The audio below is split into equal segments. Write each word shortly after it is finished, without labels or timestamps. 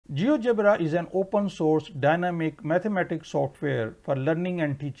GeoGebra is an open source dynamic mathematics software for learning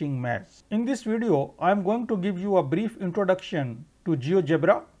and teaching maths. In this video, I am going to give you a brief introduction to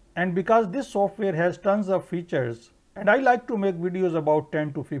GeoGebra, and because this software has tons of features and I like to make videos about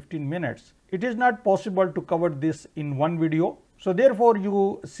 10 to 15 minutes, it is not possible to cover this in one video. So therefore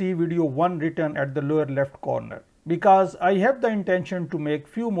you see video 1 written at the lower left corner, because I have the intention to make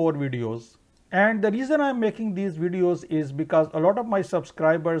few more videos. And the reason I am making these videos is because a lot of my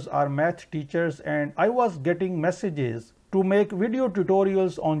subscribers are math teachers and I was getting messages to make video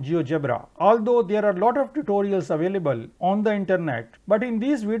tutorials on GeoGebra. Although there are a lot of tutorials available on the internet, but in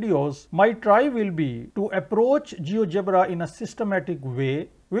these videos my try will be to approach GeoGebra in a systematic way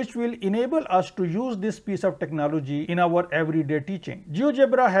which will enable us to use this piece of technology in our everyday teaching.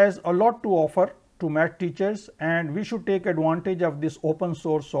 GeoGebra has a lot to offer to math teachers and we should take advantage of this open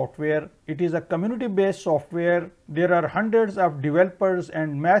source software. It is a community based software. There are hundreds of developers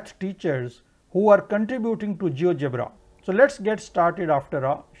and math teachers who are contributing to GeoGebra. So let's get started after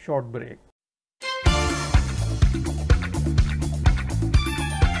a short break.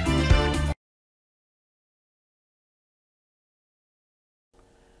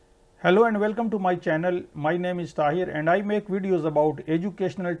 Hello and welcome to my channel. My name is Tahir and I make videos about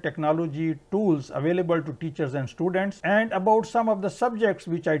educational technology tools available to teachers and students, and about some of the subjects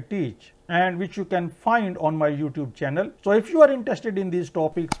which I teach and which you can find on my YouTube channel. So if you are interested in these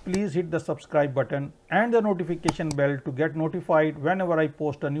topics, please hit the subscribe button and the notification bell to get notified whenever I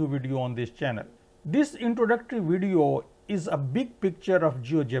post a new video on this channel. This introductory video is a big picture of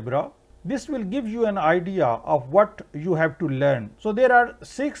GeoGebra. This will give you an idea of what you have to learn. So there are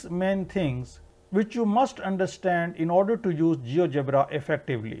 6 main things which you must understand in order to use GeoGebra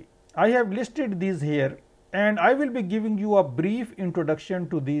effectively. I have listed these here and I will be giving you a brief introduction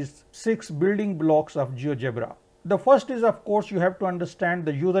to these 6 building blocks of GeoGebra. The first is, of course, you have to understand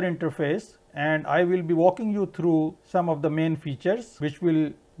the user interface, and I will be walking you through some of the main features which will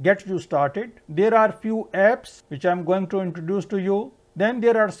get you started. There are few apps which I am going to introduce to you. Then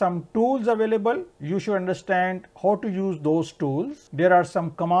there are some tools available. You should understand how to use those tools. There are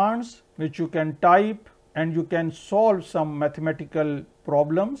some commands which you can type and you can solve some mathematical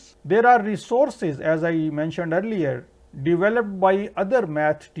problems. There are resources, as I mentioned earlier, developed by other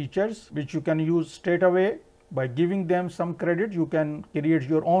math teachers which you can use straight away. By giving them some credit, you can create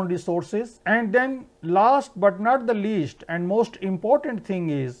your own resources. And then last but not the least and most important thing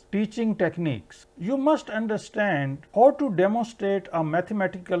is teaching techniques. You must understand how to demonstrate a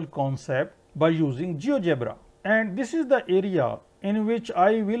mathematical concept by using GeoGebra. And this is the area in which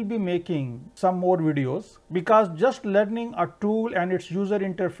I will be making some more videos, because just learning a tool and its user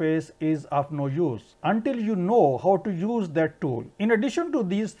interface is of no use until you know how to use that tool. In addition to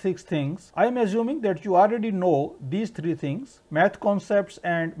these 6 things, I am assuming that you already know these 3 things: math concepts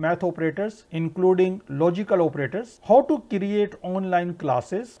and math operators, including logical operators, how to create online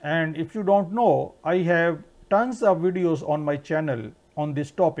classes, and if you don't know, I have tons of videos on my channel on this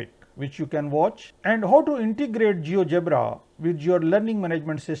topic which you can watch, and how to integrate GeoGebra with your learning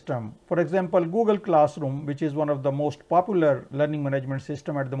management system. For example, Google Classroom, which is one of the most popular learning management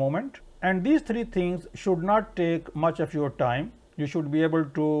system at the moment. And these 3 things should not take much of your time. You should be able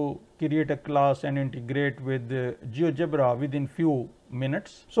to create a class and integrate with GeoGebra within few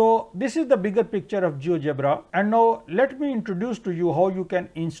minutes. So this is the bigger picture of GeoGebra, and now let me introduce to you how you can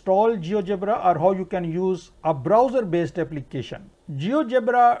install GeoGebra or how you can use a browser based application.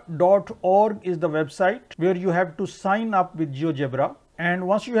 Geogebra.org is the website where you have to sign up with GeoGebra, and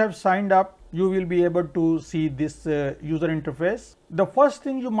once you have signed up, you will be able to see this user interface. The first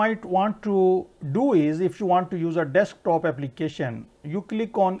thing you might want to do is, if you want to use a desktop application, you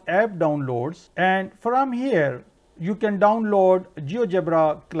click on app downloads, and from here you can download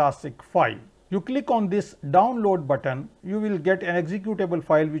GeoGebra Classic file. You click on this download button, you will get an executable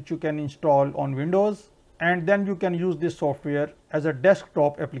file which you can install on Windows, and then you can use this software as a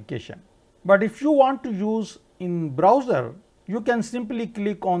desktop application. But if you want to use in browser, you can simply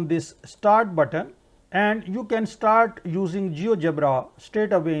click on this start button and you can start using GeoGebra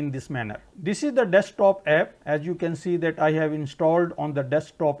straight away in this manner. This is the desktop app, as you can see that I have installed on the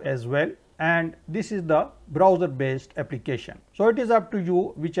desktop as well, and this is the browser based application. So it is up to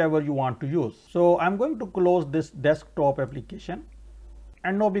you whichever you want to use. So I'm going to close this desktop application.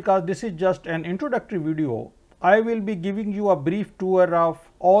 And now, because this is just an introductory video, I will be giving you a brief tour of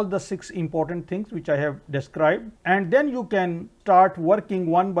all the 6 important things which I have described, and then you can start working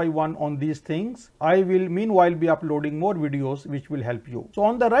one by one on these things. I will meanwhile be uploading more videos which will help you. So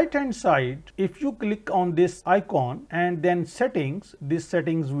on the right hand side, if you click on this icon and then settings, this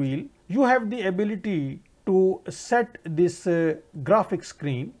settings wheel, you have the ability to to set this graphic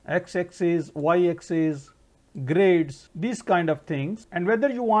screen, x-axis, y-axis, grades, these kind of things, and whether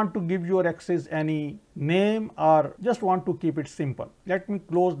you want to give your axis any name or just want to keep it simple. Let me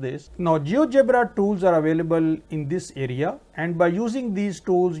close this. Now GeoGebra tools are available in this area, and by using these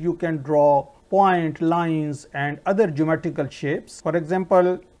tools you can draw point, lines and other geometrical shapes. For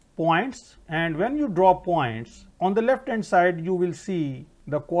example, points, and when you draw points, on the left hand side you will see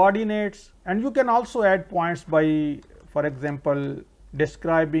the coordinates, and you can also add points by, for example,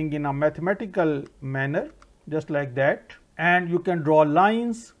 describing in a mathematical manner, just like that, and you can draw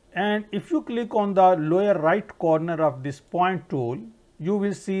lines. And if you click on the lower right corner of this point tool, you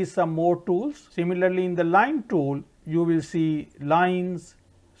will see some more tools. Similarly, in the line tool you will see lines,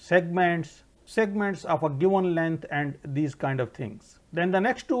 segments of a given length and these kind of things. Then the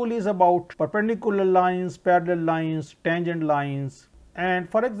next tool is about perpendicular lines, parallel lines, tangent lines. And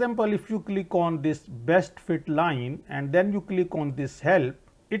for example, if you click on this best fit line and then you click on this help,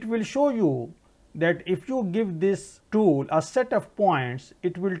 it will show you that if you give this tool a set of points,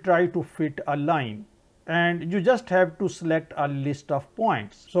 it will try to fit a line, and you just have to select a list of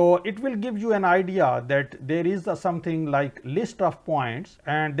points. So it will give you an idea that there is something like list of points,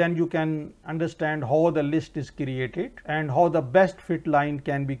 and then you can understand how the list is created and how the best fit line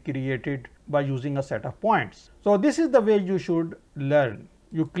can be created by using a set of points. So this is the way you should learn.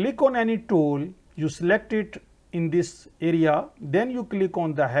 You click on any tool, you select it in this area, then you click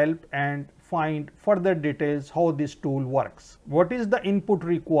on the help and find further details how this tool works, what is the input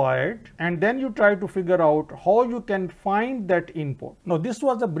required, and then you try to figure out how you can find that input. Now this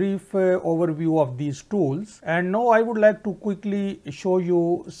was a brief overview of these tools, and now I would like to quickly show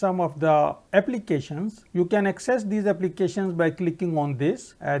you some of the applications. You can access these applications by clicking on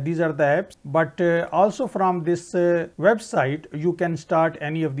this. These are the apps, but also from this website you can start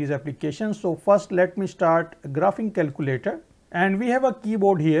any of these applications. So first let me start a graphing calculator, and we have a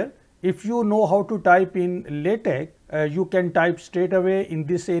keyboard here. If you know how to type in LaTeX, you can type straight away in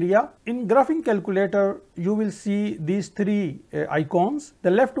this area. In graphing calculator, you will see these three icons. The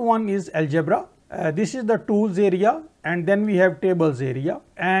left one is algebra. This is the tools area, and then we have tables area,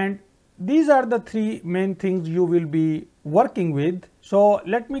 and these are the three main things you will be working with. So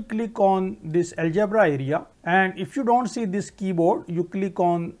let me click on this algebra area, and if you don't see this keyboard, you click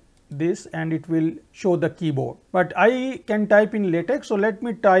on this and it will show the keyboard, but I can type in LaTeX. So let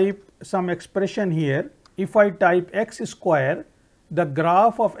me type some expression here. If I type x square, the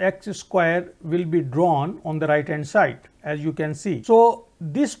graph of x square will be drawn on the right hand side, as you can see. So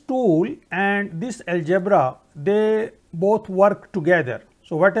this tool and this algebra, they both work together.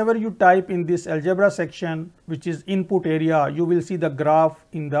 So whatever you type in this algebra section, which is input area, you will see the graph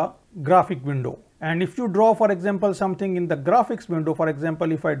in the graphic window. And if you draw, for example, something in the graphics window, for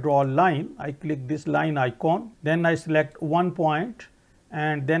example, if I draw a line, I click this line icon, then I select one point,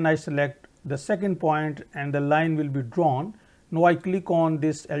 and then I select the second point, and the line will be drawn. Now I click on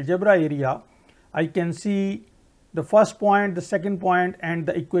this algebra area, I can see the first point, the second point, and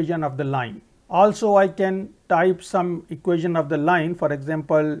the equation of the line. Also I can type some equation of the line, for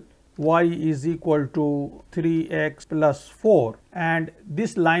example, y is equal to 3x plus 4, and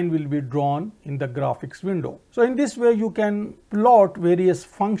this line will be drawn in the graphics window. So in this way you can plot various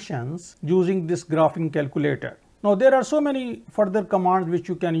functions using this graphing calculator. Now there are so many further commands which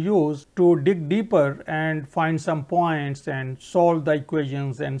you can use to dig deeper and find some points and solve the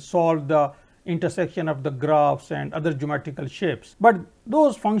equations and solve the intersection of the graphs and other geometrical shapes, but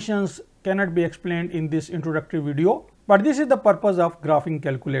those functions cannot be explained in this introductory video. But this is the purpose of graphing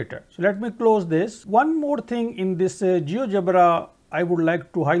calculator. So let me close this. One more thing in this GeoGebra I would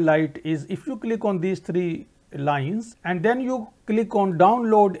like to highlight is, if you click on these three lines and then you click on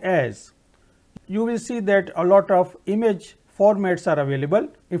download as, you will see that a lot of image formats are available.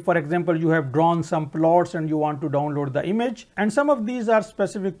 If for example you have drawn some plots and you want to download the image, and some of these are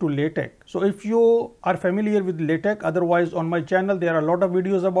specific to LaTeX. So if you are familiar with LaTeX, otherwise on my channel there are a lot of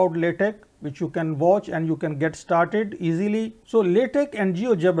videos about LaTeX which you can watch and you can get started easily. So LaTeX and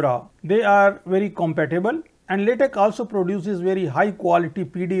GeoGebra, they are very compatible, and LaTeX also produces very high quality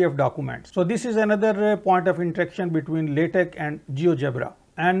PDF documents. So this is another point of interaction between LaTeX and GeoGebra.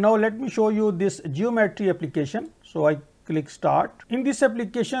 And now let me show you this geometry application. So I click start. In this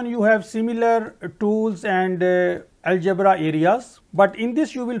application you have similar tools and algebra areas, but in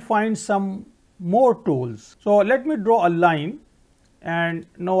this you will find some more tools. So let me draw a line, and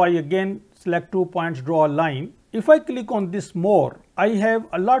now I again select 2 points, draw a line. If I click on this more, I have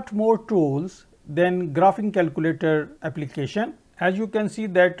a lot more tools than graphing calculator application, As you can see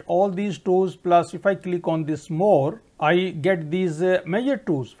that all these tools, plus if I click on this more, I get these measure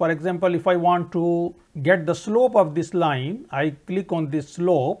tools. For example, if I want to get the slope of this line, I click on this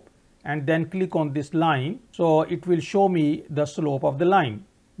slope and then click on this line. So it will show me the slope of the line,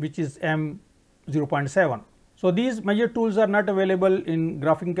 which is m 0.7. So these measure tools are not available in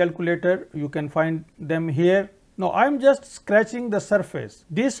graphing calculator. You can find them here. Now I am just scratching the surface.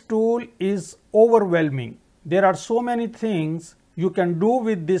 This tool is overwhelming. There are so many things you can do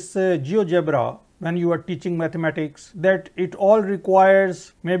with this GeoGebra when you are teaching mathematics that it all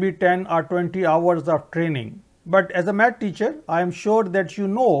requires maybe 10 or 20 hours of training. But as a math teacher, I am sure that you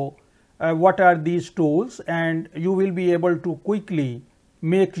know what are these tools and you will be able to quickly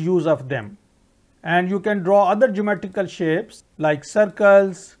make use of them. And you can draw other geometrical shapes like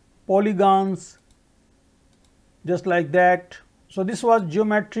circles, polygons, just like that. So this was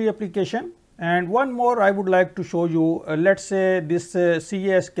geometry application. And one more I would like to show you, let's say this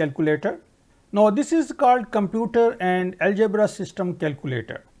CAS calculator. Now this is called Computer and Algebra System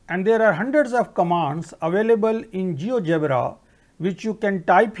Calculator, and there are hundreds of commands available in GeoGebra which you can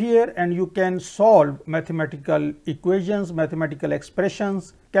type here and you can solve mathematical equations, mathematical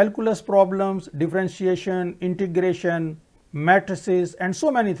expressions, calculus problems, differentiation, integration, matrices, and so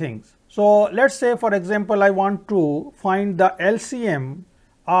many things. So let's say for example I want to find the LCM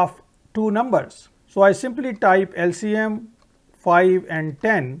of two numbers. So I simply type LCM 5 and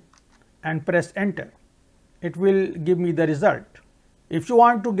 10 and press enter. It will give me the result. If you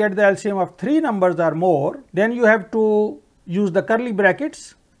want to get the LCM of three numbers or more, then you have to use the curly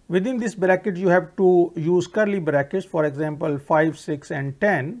brackets. Within this bracket you have to use curly brackets, for example 5, 6 and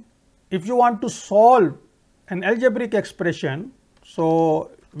 10. If you want to solve an algebraic expression, so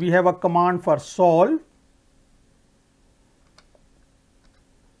we have a command for solve,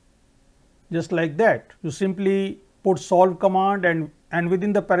 just like that. You simply put solve command and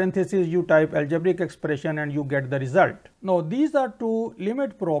within the parentheses you type algebraic expression and you get the result. Now these are two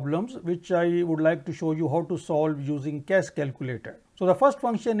limit problems which I would like to show you how to solve using CAS calculator. So the first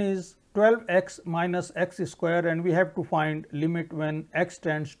function is 12x minus x square, and we have to find limit when x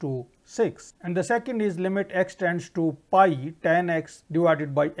tends to 6. And the second is limit x tends to pi tan x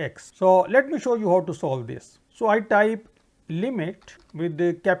divided by x. So let me show you how to solve this. So I type limit with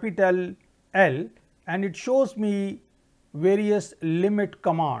the capital L and it shows me various limit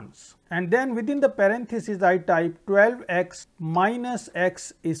commands, and then within the parentheses I type 12x minus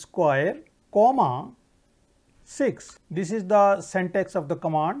x square comma 6. This is the syntax of the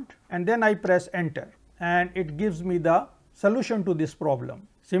command, and then I press enter and it gives me the solution to this problem.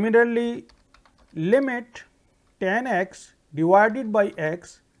 Similarly, limit tan x divided by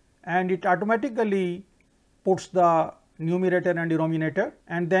x, and it automatically puts the numerator and denominator,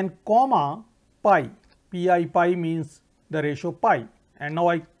 and then comma pi. Pi means the ratio pi, and now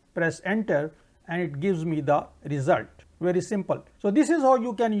I press enter and it gives me the result. Very simple. So this is how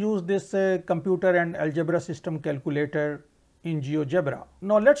you can use this computer and algebra system calculator in GeoGebra.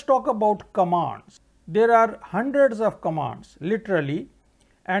 Now let's talk about commands. There are hundreds of commands literally,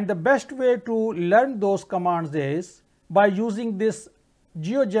 and the best way to learn those commands is by using this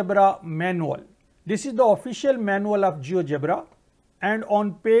GeoGebra manual. This is the official manual of GeoGebra, and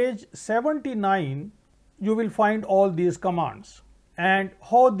on page 79 you will find all these commands and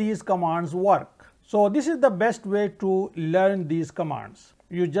how these commands work. So this is the best way to learn these commands.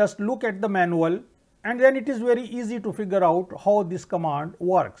 You just look at the manual and then it is very easy to figure out how this command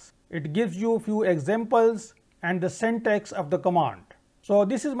works. It gives you a few examples and the syntax of the command. So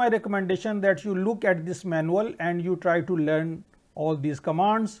this is my recommendation, that you look at this manual and you try to learn all these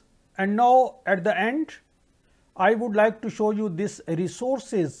commands. And now at the end I would like to show you this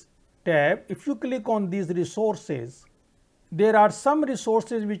resources tab. If you click on these resources, there are some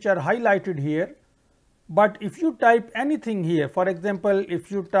resources which are highlighted here, but if you type anything here, for example if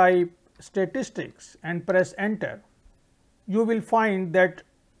you type statistics and press enter, you will find that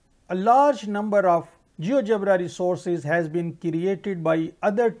a large number of GeoGebra resources has been created by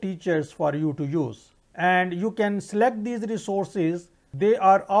other teachers for you to use, and you can select these resources. They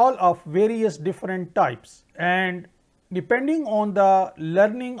are all of various different types, and depending on the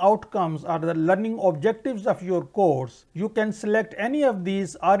learning outcomes or the learning objectives of your course, you can select any of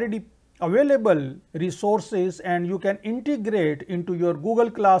these already available resources and you can integrate into your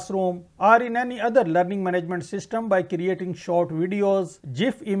Google Classroom or in any other learning management system by creating short videos,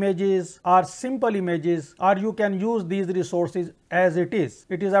 GIF images or simple images, or you can use these resources as it is.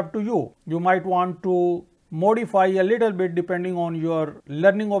 It is up to you. You might want to modify a little bit depending on your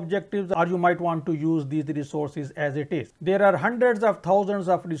learning objectives, or you might want to use these resources as it is. There are hundreds of thousands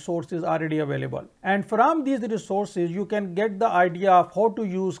of resources already available, and from these resources you can get the idea of how to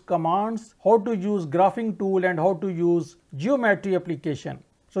use commands, how to use graphing tool, and how to use geometry application.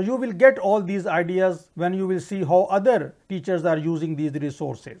 So you will get all these ideas when you will see how other teachers are using these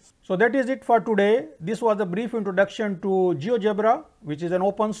resources. So that is it for today. This was a brief introduction to GeoGebra, which is an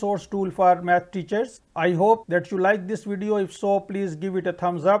open source tool for math teachers. I hope that you like this video. If so, please give it a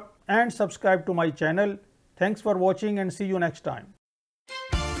thumbs up and subscribe to my channel. Thanks for watching and see you next time.